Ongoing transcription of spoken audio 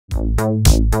Hi,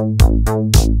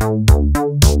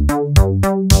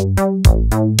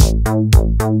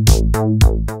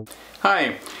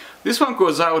 this one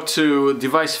goes out to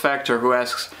Device Factor, who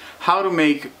asks how to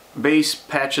make bass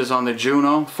patches on the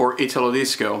Juno for Italo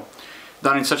Disco,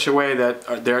 done in such a way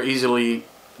that they're easy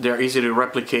to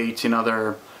replicate in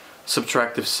other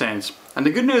subtractive synths. And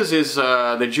the good news is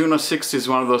the Juno 60 is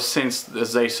one of those synths,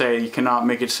 as they say, you cannot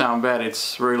make it sound bad.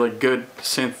 It's really good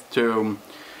synth to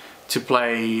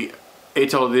play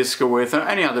Italo Disco with, or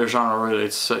any other genre really.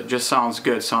 It just sounds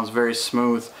good, sounds very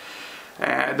smooth.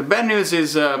 The bad news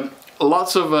is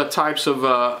lots of types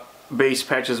of bass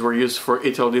patches were used for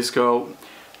Italo Disco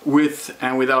with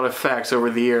and without effects over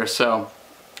the years, so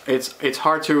it's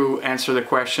hard to answer the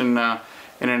question in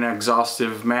an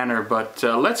exhaustive manner, but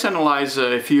let's analyze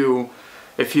a few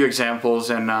examples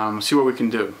and see what we can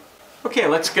do. Okay,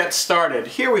 let's get started.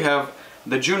 Here we have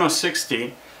the Juno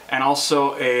 60 and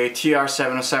also a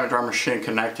TR-707 drum machine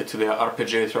connected to the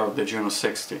arpeggiator of the Juno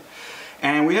 60.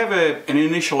 And we have an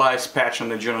initialized patch on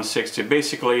the Juno 60.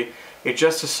 Basically, it's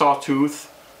just a sawtooth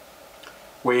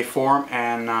waveform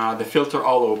and the filter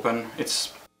all open.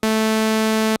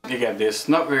 You get this,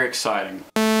 not very exciting.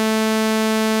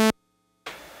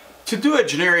 To do a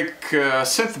generic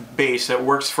synth bass that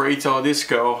works for Italo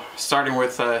Disco, starting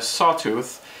with a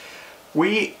sawtooth,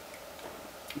 we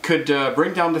could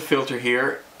bring down the filter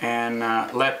here and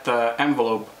let the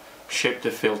envelope shape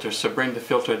the filter. So bring the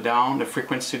filter down, the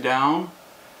frequency down,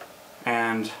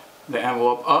 and the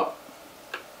envelope up.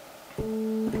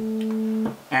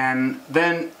 And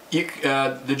then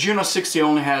the Juno 60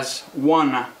 only has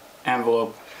one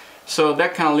envelope, so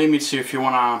that kind of limits you if you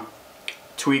want to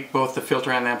tweak both the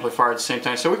filter and the amplifier at the same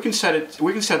time. So we can set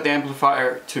the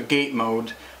amplifier to gate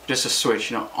mode, just a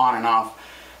switch, on and off,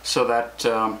 so that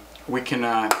we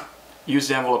can use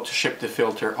the envelope to shape the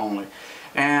filter only.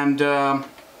 And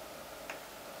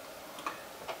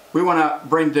we want to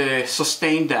bring the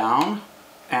sustain down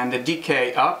and the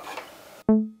decay up,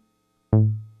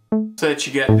 so that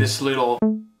you get this little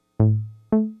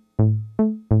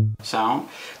sound.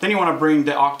 Then you want to bring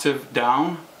the octave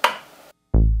down.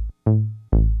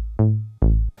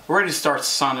 Already starts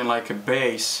sounding like a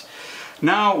bass.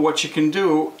 Now what you can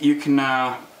do, you can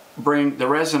bring the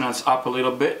resonance up a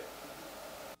little bit.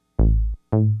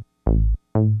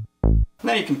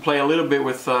 Then you can play a little bit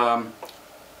with the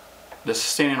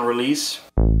sustain and release.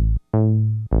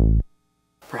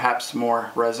 Perhaps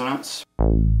more resonance.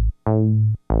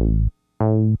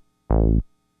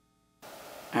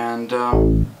 And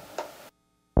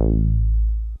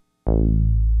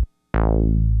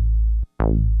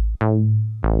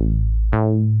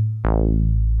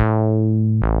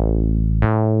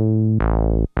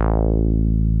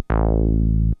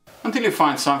until you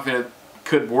find something that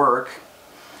could work.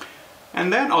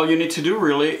 And then all you need to do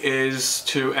really is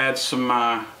to add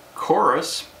some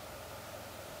chorus.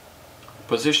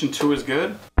 Position 2 is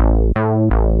good.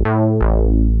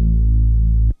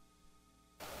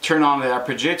 Turn on the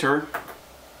arpeggiator,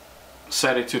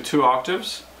 set it to 2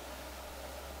 octaves,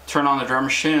 turn on the drum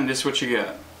machine, and this is what you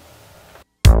get.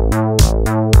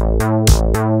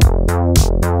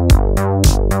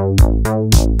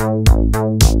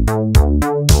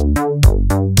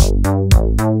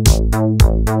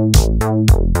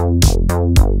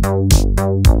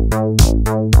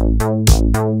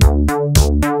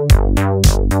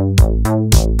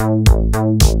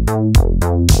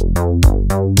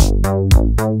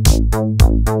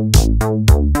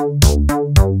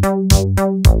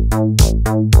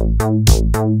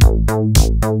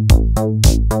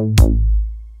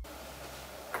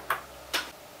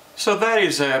 So that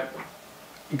is a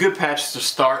good patch to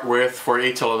start with for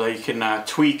Italo that you can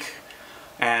tweak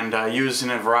and use in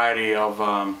a variety of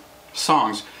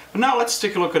songs. But now let's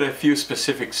take a look at a few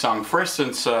specific songs. For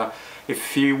instance,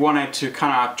 if you wanted to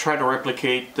kind of try to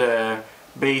replicate the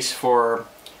bass for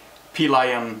P.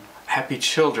 Lion Happy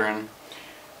Children,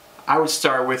 I would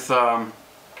start with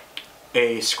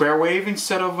a square wave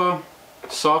instead of a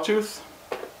sawtooth,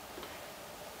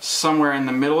 somewhere in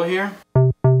the middle here.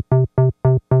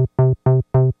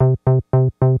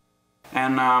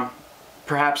 And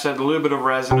perhaps add a little bit of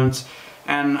resonance,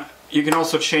 and you can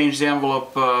also change the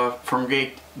envelope from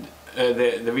gate,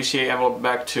 the VCA envelope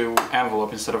back to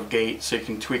envelope instead of gate, so you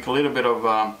can tweak a little bit of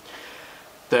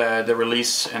the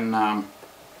release and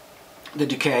the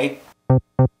decay.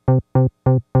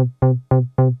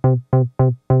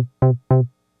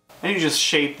 And you just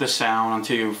shape the sound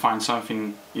until you find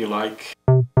something you like.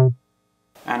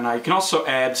 And you can also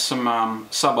add some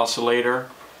sub-oscillator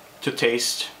to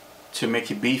taste, to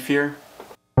make it beefier.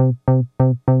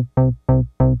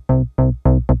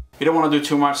 You don't want to do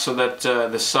too much so that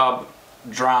the sub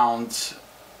drowns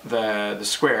the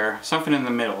square. Something in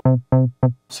the middle,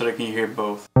 so that you can hear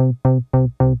both.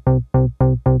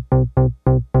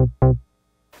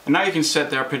 And now you can set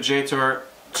the arpeggiator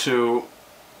to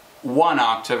 1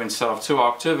 octave instead of 2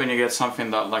 octave, and you get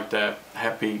something that like the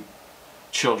Happy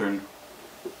Children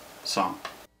song.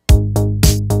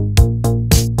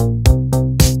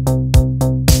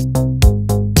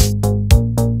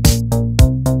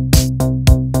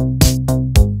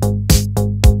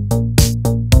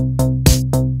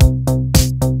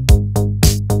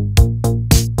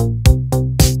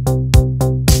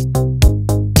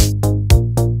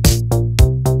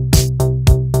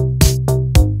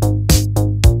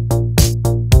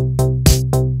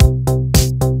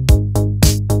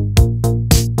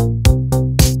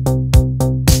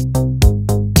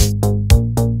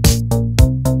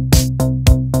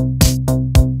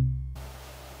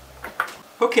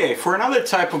 Okay, for another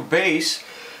type of bass,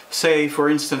 say for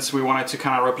instance we wanted to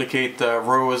kind of replicate the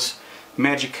Rose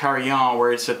Magic Carillon,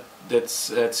 where it's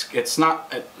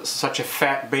not such a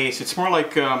fat bass, it's more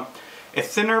like a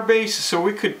thinner bass, so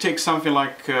we could take something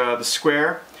like the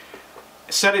Square,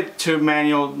 set it to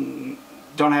manual,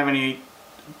 don't have any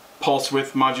pulse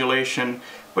width modulation,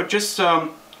 but just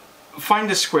find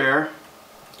the Square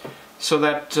so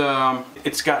that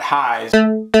it's got highs,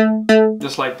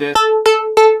 just like this.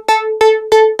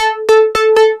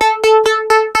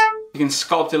 You can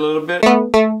sculpt it a little bit.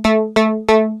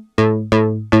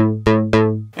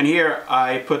 And here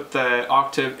I put the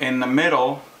octave in the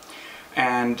middle,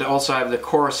 and also I have the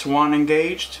chorus 1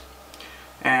 engaged,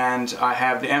 and I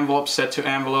have the envelope set to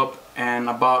envelope, and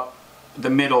about the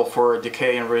middle for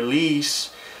decay and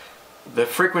release. The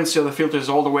frequency of the filter is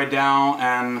all the way down,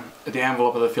 and the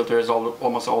envelope of the filter is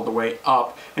almost all the way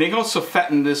up. And you can also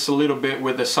fatten this a little bit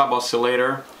with the sub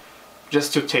oscillator,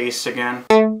 just to taste again.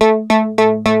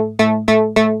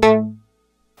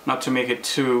 Not to make it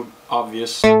too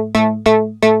obvious.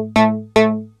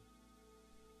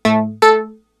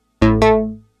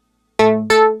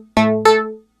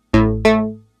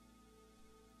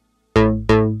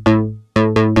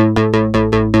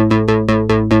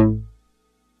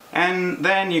 And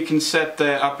then you can set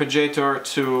the arpeggiator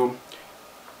to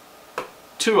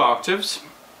 2 octaves,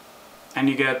 and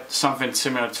you get something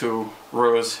similar to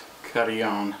Rose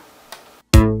Carillon.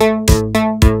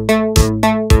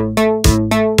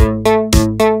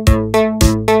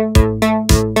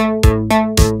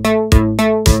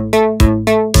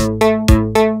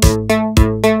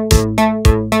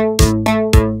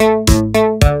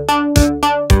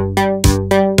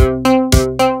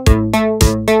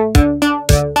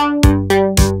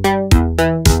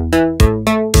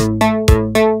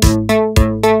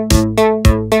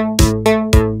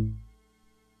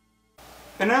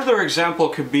 Another example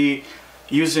could be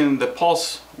using the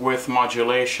pulse width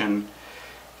modulation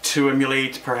to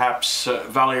emulate perhaps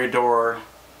Valerie Dore,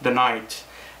 The Night.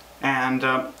 And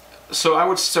so I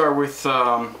would start with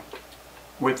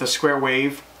the square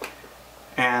wave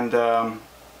and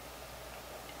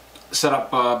set up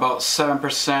about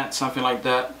 7%, something like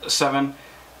that, 7.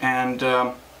 And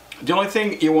the only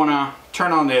thing you want to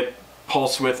turn on the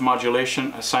pulse width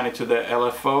modulation, assign it to the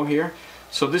LFO here.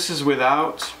 So this is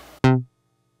without,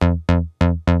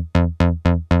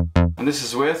 and this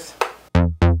is with.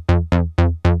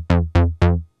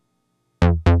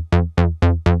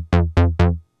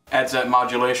 Adds that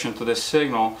modulation to the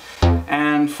signal.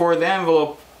 And for the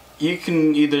envelope, you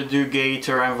can either do gate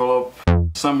or envelope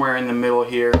somewhere in the middle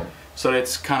here, so that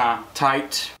it's kind of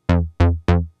tight.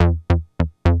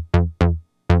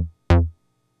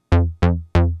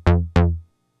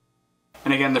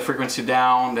 And again, the frequency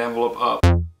down, the envelope up.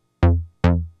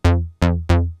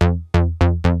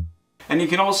 And you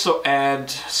can also add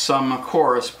some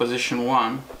chorus, position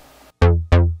 1.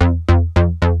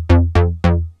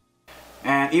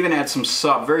 And even add some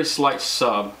sub, very slight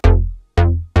sub.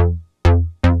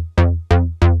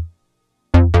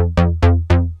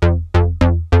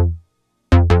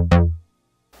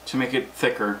 To make it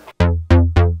thicker.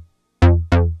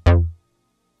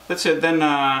 That's it. Then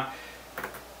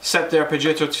set the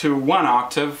arpeggiator to 1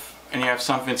 octave, and you have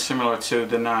something similar to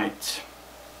The Night.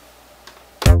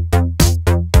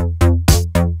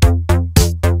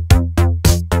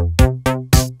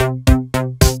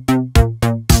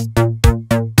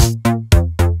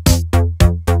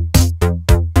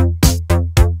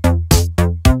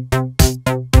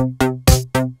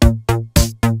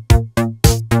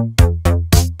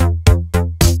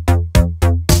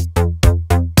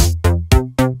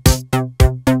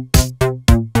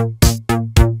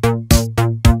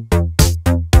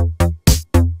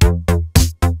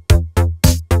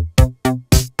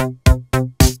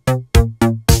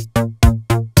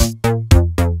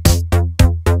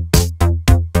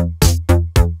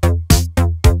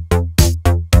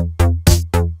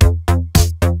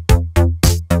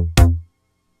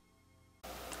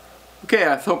 Okay,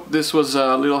 I hope this was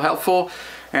a little helpful.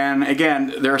 And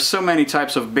again, there are so many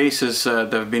types of basses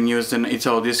that have been used in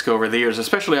Italo Disco over the years,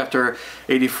 especially after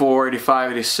 84,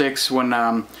 85, 86, when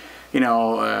you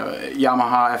know,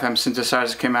 Yamaha FM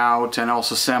synthesizers came out, and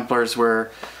also samplers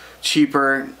were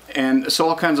cheaper, and so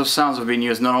all kinds of sounds have been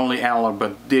used, not only analog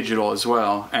but digital as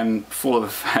well, and full of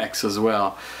effects as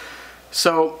well.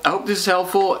 So I hope this is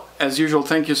helpful. As usual,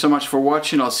 thank you so much for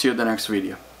watching. I'll see you in the next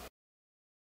video.